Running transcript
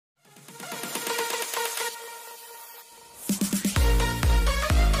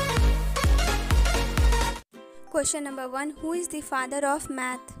Question number 1. Who is the father of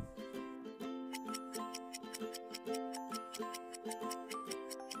math?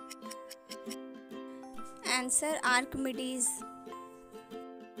 Answer: Archimedes.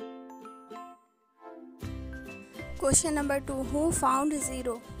 Question number 2. Who found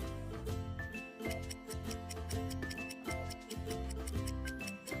zero?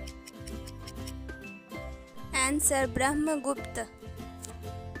 Answer: Brahmagupta.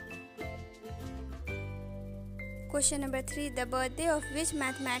 Question number 3. The birthday of which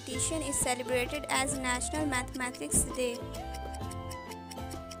mathematician is celebrated as National Mathematics Day?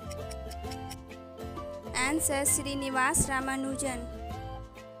 Answer: Srinivas Ramanujan.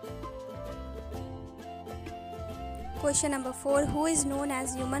 Question number 4. Who is known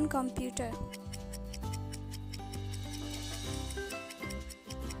as human computer?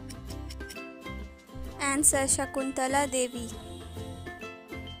 Answer: Shakuntala Devi.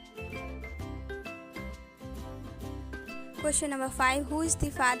 Question number 5. Who is the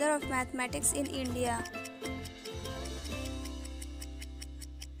father of mathematics in India?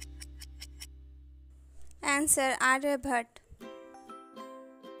 Answer: Aryabhatta.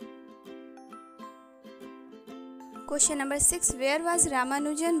 Question number 6. Where was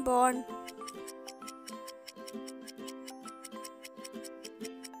Ramanujan born?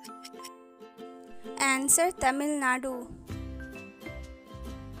 Answer: Tamilnadu.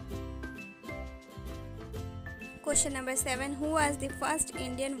 Question number 7. Who was the first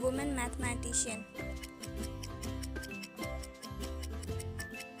Indian woman mathematician?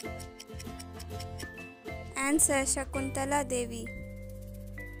 Answer: Shakuntala Devi.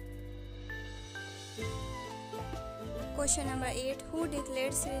 Question number 8. Who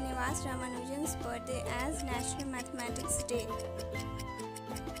declared Srinivas Ramanujan's birthday as National Mathematics Day?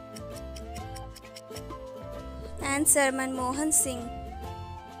 Answer: Manmohan Singh.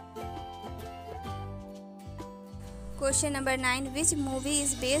 Question number 9. Which movie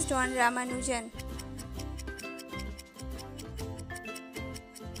is based on Ramanujan?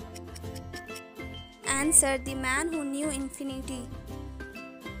 Answer: The Man Who Knew Infinity.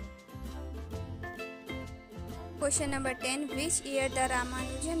 Question number 10. Which year the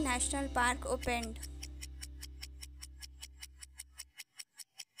Ramanujan National Park opened?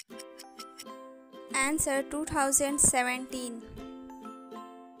 Answer: 2017.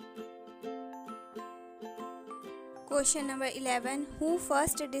 Question number 11. Who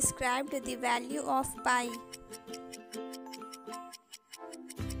first described the value of pi?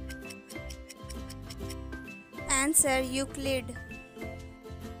 Answer: Euclid.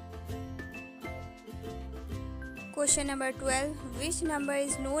 Question number 12. Which number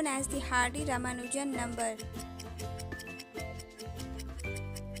is known as the Hardy-Ramanujan number?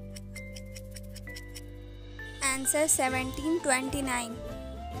 Answer: 1729.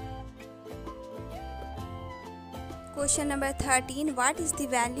 Question number 13. What is the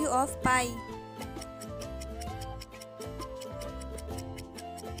value of pi?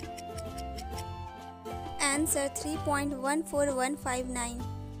 Answer: 3.14159.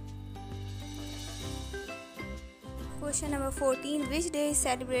 Question number 14. Which day is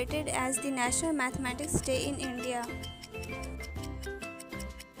celebrated as the National Mathematics Day in India?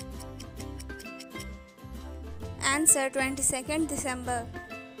 Answer: 22nd December.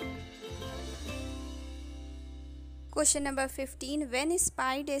 Question number 15. When is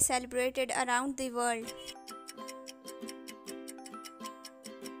Pi Day celebrated around the world?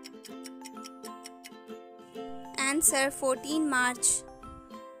 Answer: 14 March.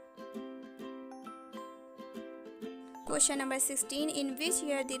 Question number 16. In which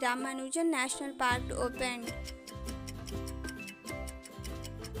year the Ramanujan National Park opened?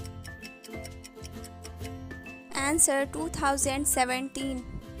 Answer: 2017.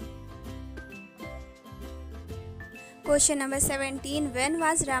 Question number 17. When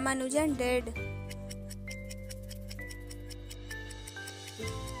was Ramanujan dead?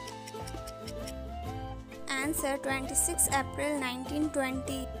 Answer: 26 April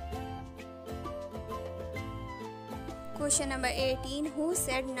 1920. Question number 18. Who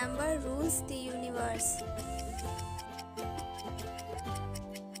said number rules the universe?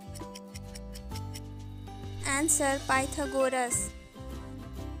 Answer: Pythagoras.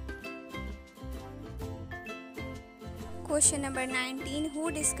 Question number 19.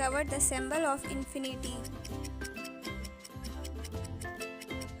 Who discovered the symbol of infinity?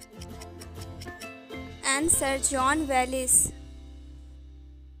 Answer: John Wallis.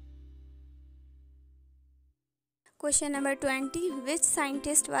 Question number 20. Which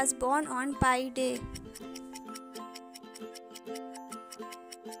scientist was born on Pi Day?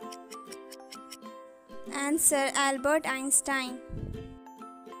 Answer: Albert Einstein.